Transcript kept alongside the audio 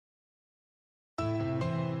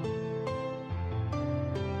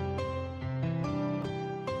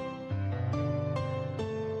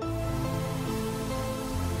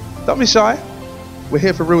Don't be shy. We're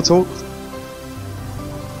here for real talk.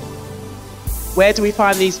 Where do we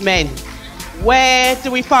find these men? Where do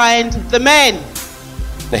we find the men?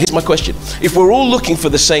 Now here's my question. If we're all looking for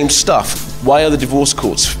the same stuff, why are the divorce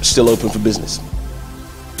courts still open for business?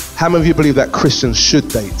 How many of you believe that Christians should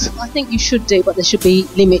date? I think you should date, but there should be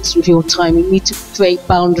limits with your time. You need to create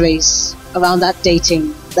boundaries around that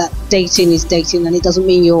dating. That dating is dating, and it doesn't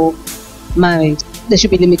mean you're married. There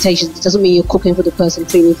should be limitations. It doesn't mean you're cooking for the person,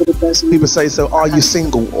 cleaning for the person. People say, so are you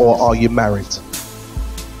single or are you married?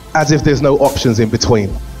 As if there's no options in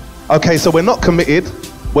between. Okay, so we're not committed,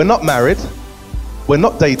 we're not married, we're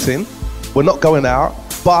not dating, we're not going out,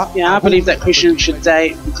 but... Yeah, I believe that Christians should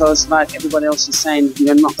date because, like everybody else is saying,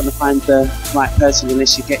 you're not going to find the right person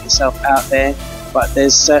unless you get yourself out there. But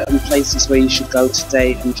there's certain places where you should go to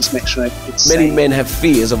date and just make sure it's safe. Many men have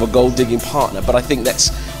fears of a gold-digging partner, but I think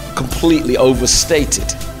that's completely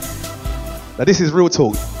overstated. Now this is real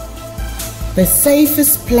talk. The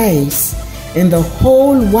safest place in the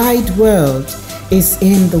whole wide world is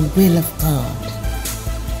in the will of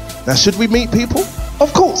God. Now should we meet people?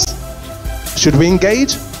 Of course. Should we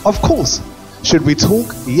engage? Of course. Should we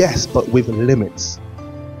talk? Yes, but with limits.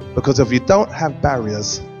 Because if you don't have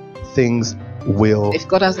barriers, things will If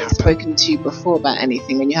God hasn't spoken to you before about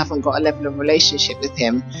anything and you haven't got a level of relationship with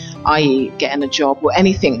him, i.e. getting a job or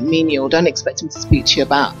anything menial, don't expect him to speak to you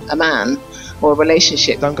about a man or a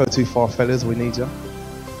relationship. Don't go too far, fellas, we need you.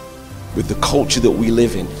 With the culture that we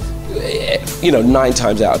live in, 9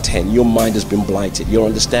 times out of 10, your mind has been blighted. Your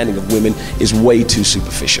understanding of women is way too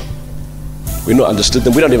superficial. We've not understood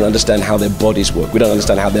them. We don't even understand how their bodies work. We don't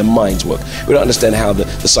understand how their minds work. We don't understand how the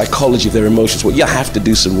psychology of their emotions work. You have to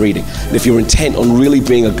do some reading. And if you're intent on really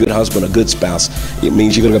being a good husband, a good spouse, it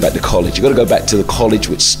means you've got to go back to college. You've got to go back to the college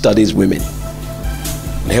which studies women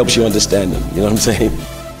and helps you understand them. You know what I'm saying?